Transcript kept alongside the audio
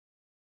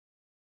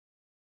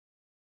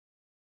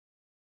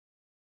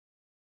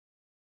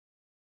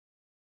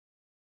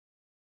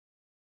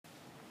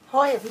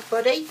Hi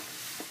everybody,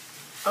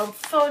 I'm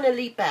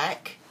finally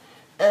back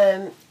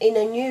in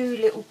a new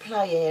little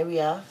play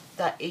area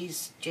that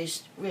is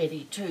just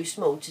really too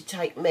small to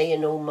take me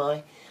and all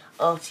my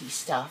arty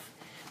stuff,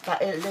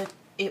 but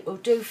it will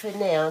do for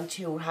now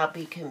until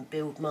hubby can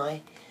build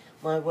my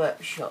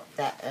workshop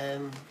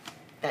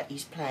that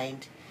he's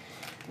planned.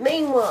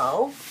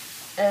 Meanwhile,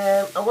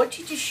 I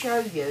wanted to show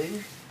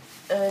you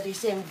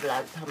this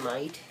envelope I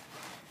made,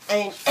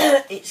 and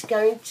it's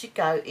going to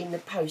go in the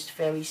post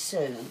very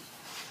soon.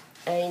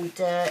 And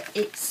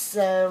it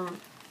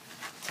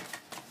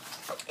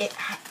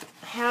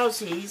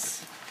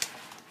houses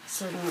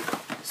some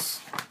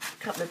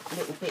couple of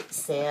little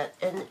bits there,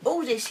 and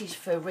all this is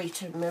for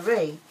Rita and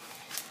Marie.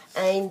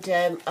 And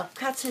I've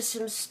cut her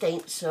some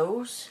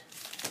stencils,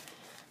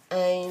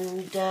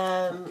 and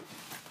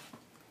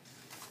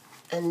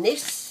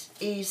this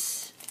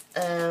is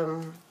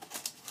her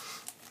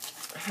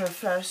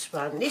first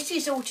one. This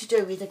is all to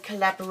do with a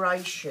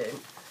collaboration,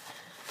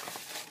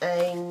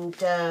 and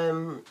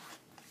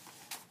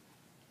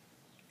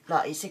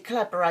like it's a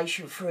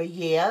collaboration for a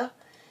year,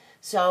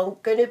 so I'm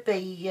going to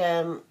be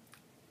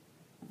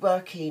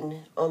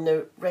working on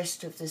the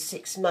rest of the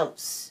 6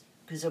 months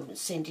because I'm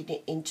sending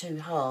it in 2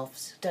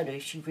 halves. Don't know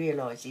if she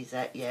realises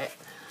that yet.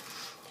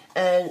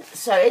 And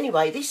so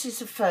anyway, this is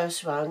the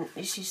first one.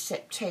 This is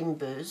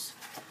September's,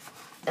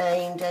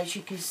 and as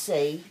you can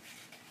see,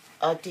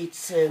 I did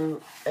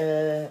some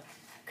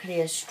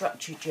clear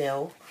structure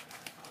gel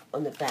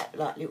on the back,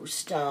 like little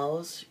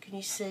stars. Can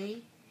you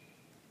see?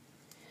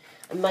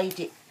 And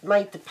made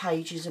the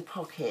page as a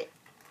pocket.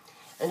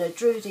 And I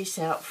drew this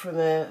out from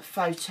a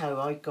photo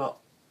I got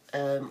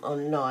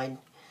online,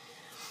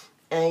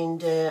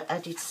 and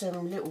added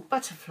some little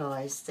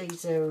butterflies.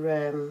 These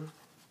are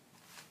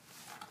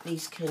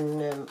these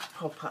can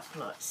pop up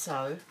like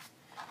so.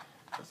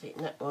 I think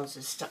that one's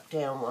a stuck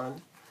down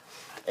one.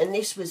 And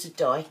this was a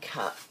die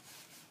cut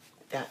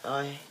that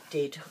I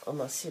did on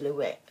my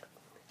silhouette,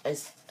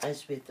 as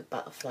with the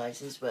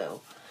butterflies as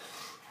well.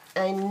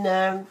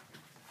 And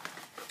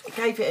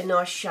gave it a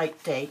nice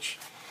shaped edge.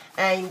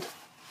 And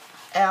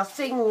our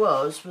thing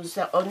was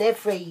that on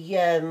every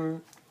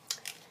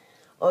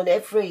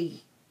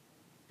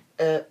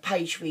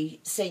page we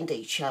send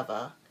each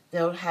other,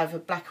 they'll have a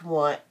black and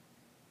white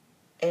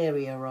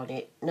area on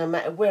it. No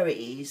matter where it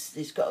is,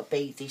 there's got to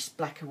be this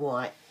black and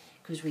white,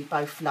 because we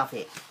both love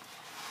it.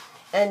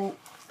 And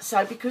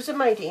so because I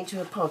made it into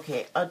a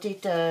pocket, I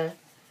did a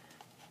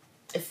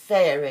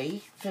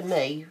fairy for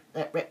me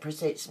that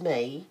represents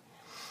me.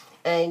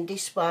 And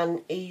this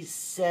one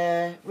is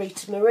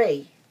Rita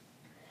Marie,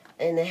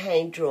 and they're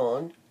hand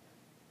drawn.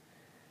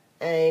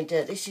 And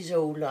this is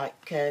all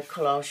like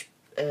collage,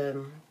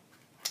 no,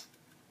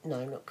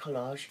 not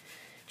collage,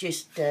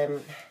 just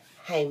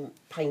hand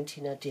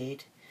painting I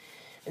did.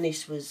 And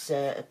this was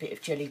a bit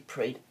of jelly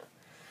print.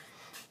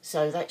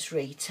 So that's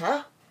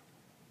Rita,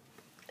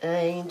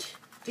 and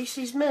this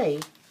is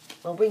me.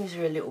 My wings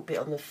are a little bit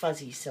on the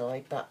fuzzy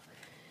side, but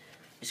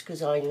it's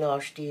because I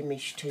enlarged the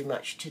image too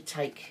much to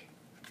take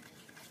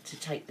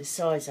the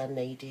size I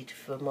needed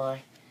for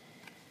my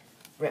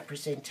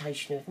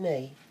representation of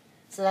me.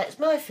 So that's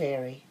my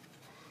fairy,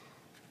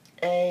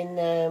 and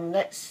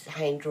that's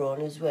hand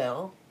drawn as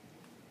well.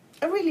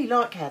 I really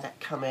like how that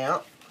come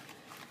out,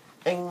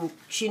 and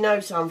she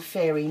knows I'm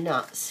fairy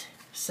nuts,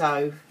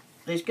 so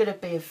there's going to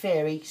be a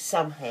fairy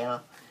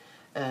somehow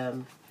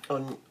on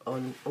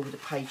all the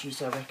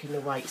pages, I reckon,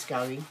 the way it's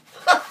going.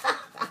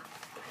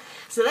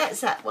 So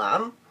that's that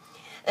one.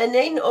 And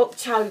then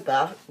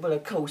October, well,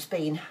 of course,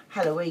 being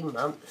Halloween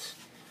month,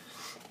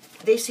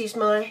 this is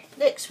my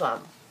next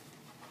one.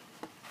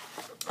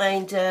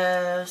 And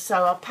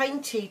so I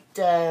painted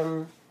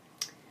the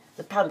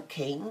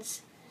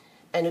pumpkins,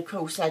 and of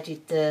course I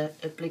did the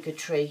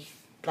obligatory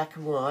black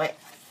and white.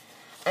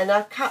 And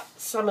I cut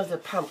some of the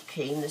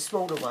pumpkin, the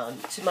smaller one,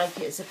 to make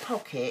it as a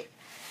pocket.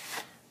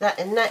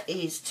 And that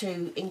is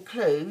to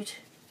include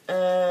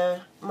my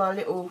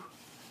little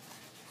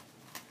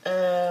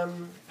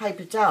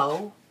paper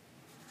doll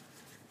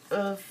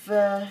of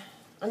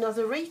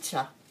another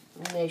Rita,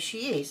 and there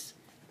she is,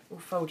 all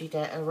folded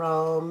out her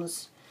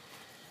arms,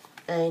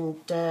 and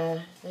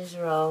there's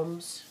her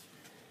arms,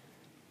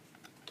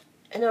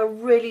 and I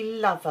really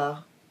love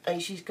her.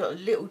 And she's got a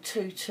little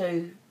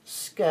tutu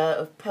skirt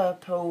of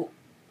purple,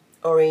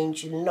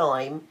 orange and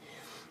lime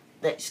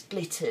that's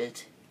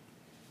glittered,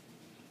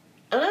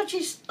 and I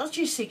just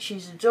think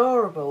she's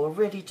adorable. I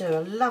really do. I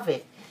love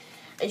it.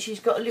 And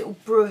she's got a little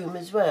broom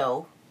as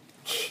well,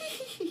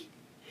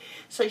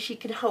 so she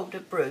can hold a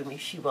broom if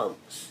she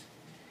wants.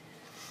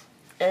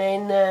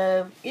 And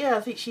yeah,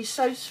 I think she's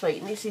so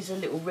sweet. And this is a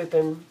little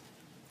ribbon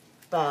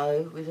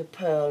bow with a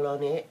pearl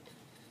on it.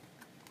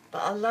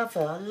 But I love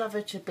her. I love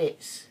her to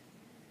bits.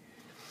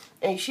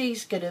 And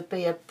she's going to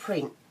be a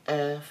print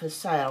for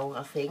sale,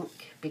 I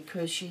think,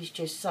 because she's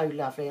just so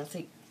lovely. I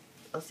think,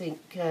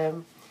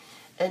 and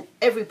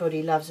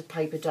everybody loves a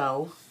paper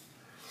doll.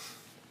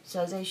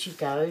 So there she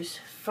goes,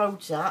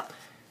 folds up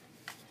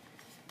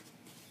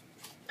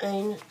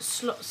and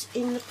slots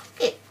in the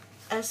pocket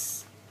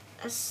as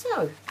as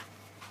so.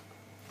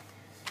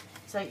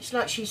 So it's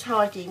like she's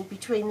hiding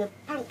between the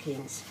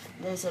pumpkins.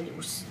 There's a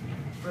little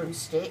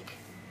broomstick,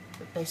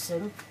 a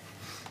besom,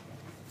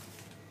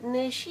 and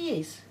there she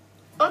is.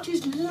 I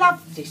just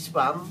love this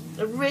one.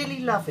 I really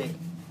love it.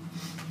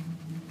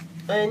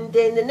 And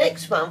then the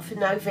next one for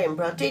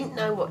November, I didn't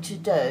know what to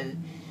do,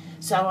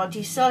 so I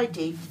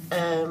decided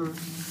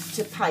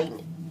to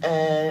paint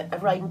a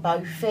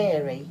rainbow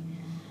fairy,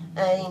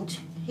 and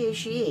here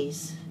she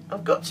is.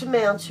 I've got to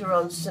mount her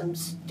on some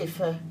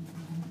stiffer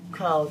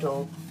card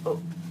or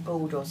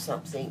board or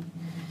something,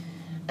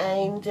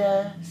 and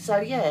so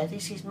yeah,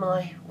 this is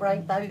my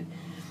rainbow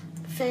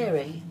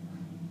fairy.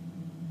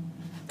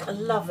 I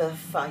love her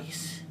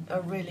face. I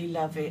really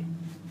love it.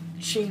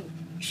 She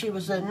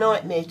was a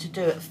nightmare to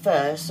do at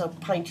first. I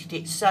painted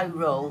it so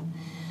wrong,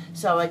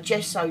 so I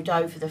gessoed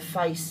over the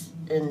face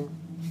and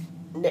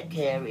neck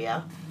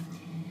area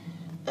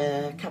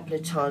a couple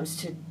of times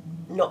to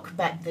knock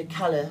back the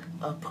colour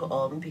I put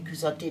on,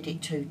 because I did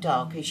it too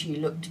dark and she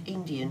looked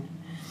Indian,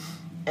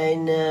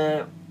 and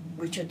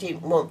which I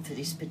didn't want for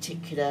this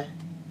particular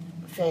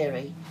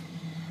fairy.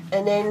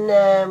 And then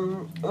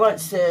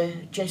once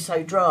the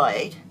gesso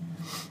dried,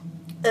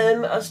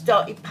 I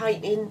started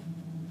painting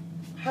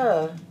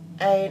her,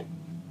 and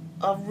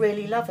I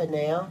really love her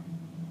now.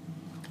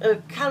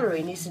 Her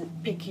colouring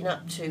isn't picking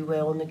up too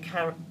well on the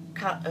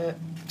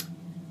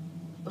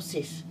what's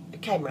this? The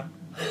camera.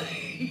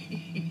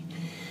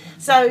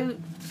 So,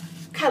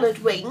 coloured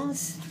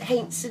wings,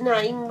 hence the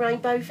name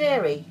Rainbow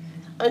Fairy,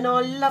 and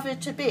I love her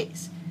to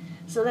bits.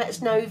 So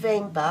that's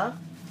November.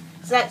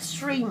 So that's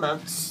 3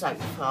 months so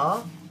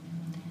far,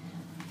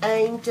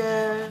 and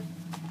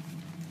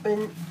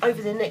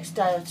over the next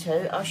day or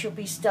two I shall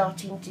be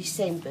starting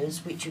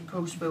December's, which of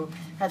course will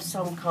have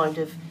some kind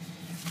of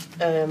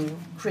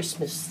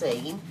Christmas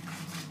theme,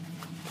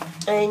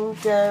 and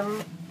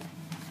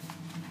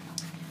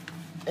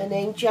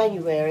then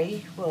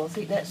January, well, I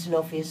think that's an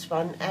obvious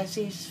one, as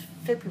is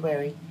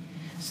February.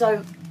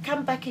 So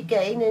come back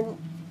again, and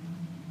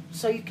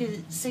so you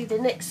can see the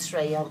next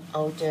 3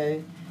 I'll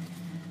do,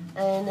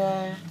 and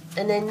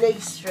then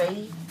these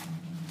 3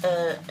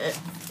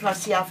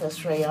 plus the other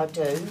 3 I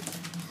do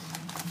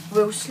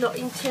will slot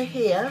into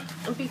here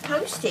and be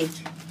posted.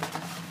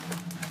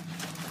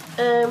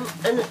 And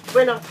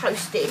when I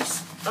post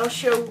this, I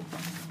shall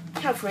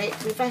cover it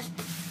with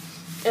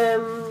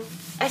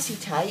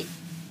acetate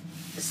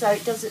so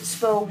it doesn't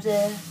spoil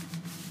the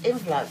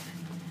envelope.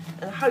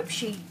 And I hope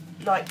she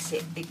likes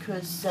it,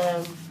 because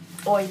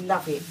I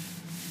love it.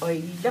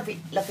 I love it,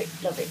 love it,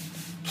 love it.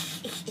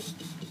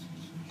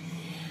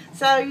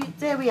 So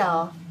there we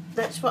are.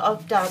 That's what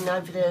I've done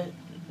over the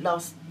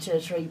last 2 or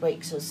 3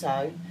 weeks or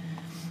so.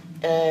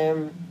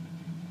 And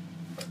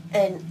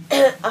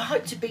I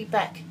hope to be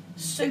back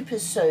super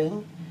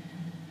soon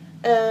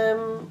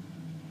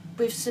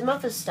with some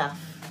other stuff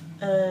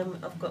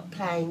I've got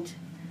planned.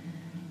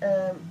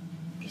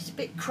 It's a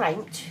bit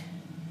cranked.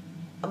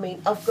 I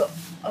mean, I've got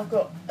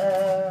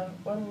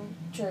 1,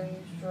 2,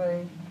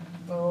 3,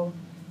 4,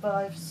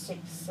 5,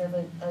 6,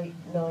 7, 8,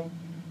 9,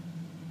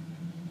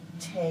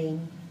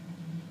 10,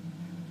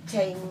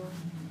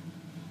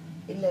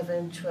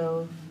 11,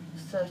 12,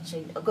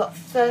 13. I've got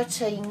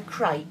 13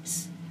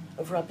 crates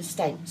of rubber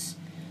stamps,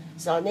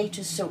 so I need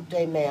to sort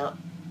them out,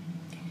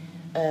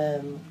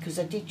 because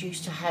I did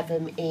used to have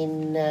them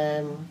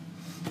in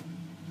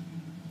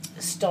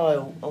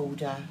style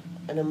order,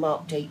 and I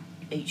marked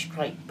each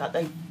crate, but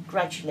they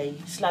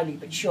gradually, slowly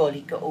but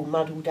surely, got all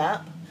muddled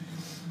up,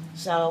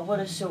 so I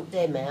want to sort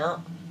them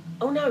out.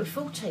 Oh no,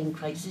 14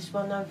 crates, there's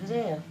one over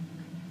there.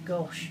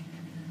 Gosh.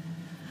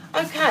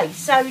 Okay,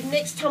 so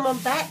next time I'm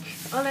back,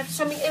 I'll have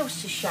something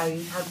else to show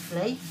you,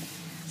 hopefully.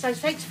 So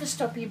thanks for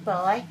stopping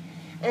by,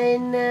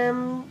 and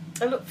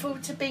I look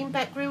forward to being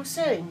back real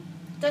soon.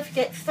 Don't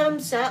forget,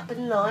 thumbs up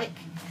and like,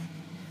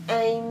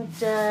 and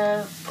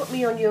put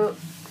me on your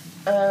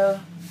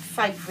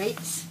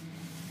favourites,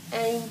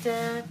 and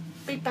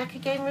be back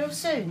again real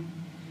soon.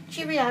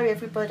 Cheerio,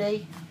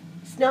 everybody.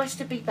 It's nice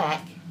to be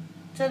back.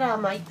 Ta-da,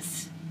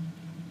 mates.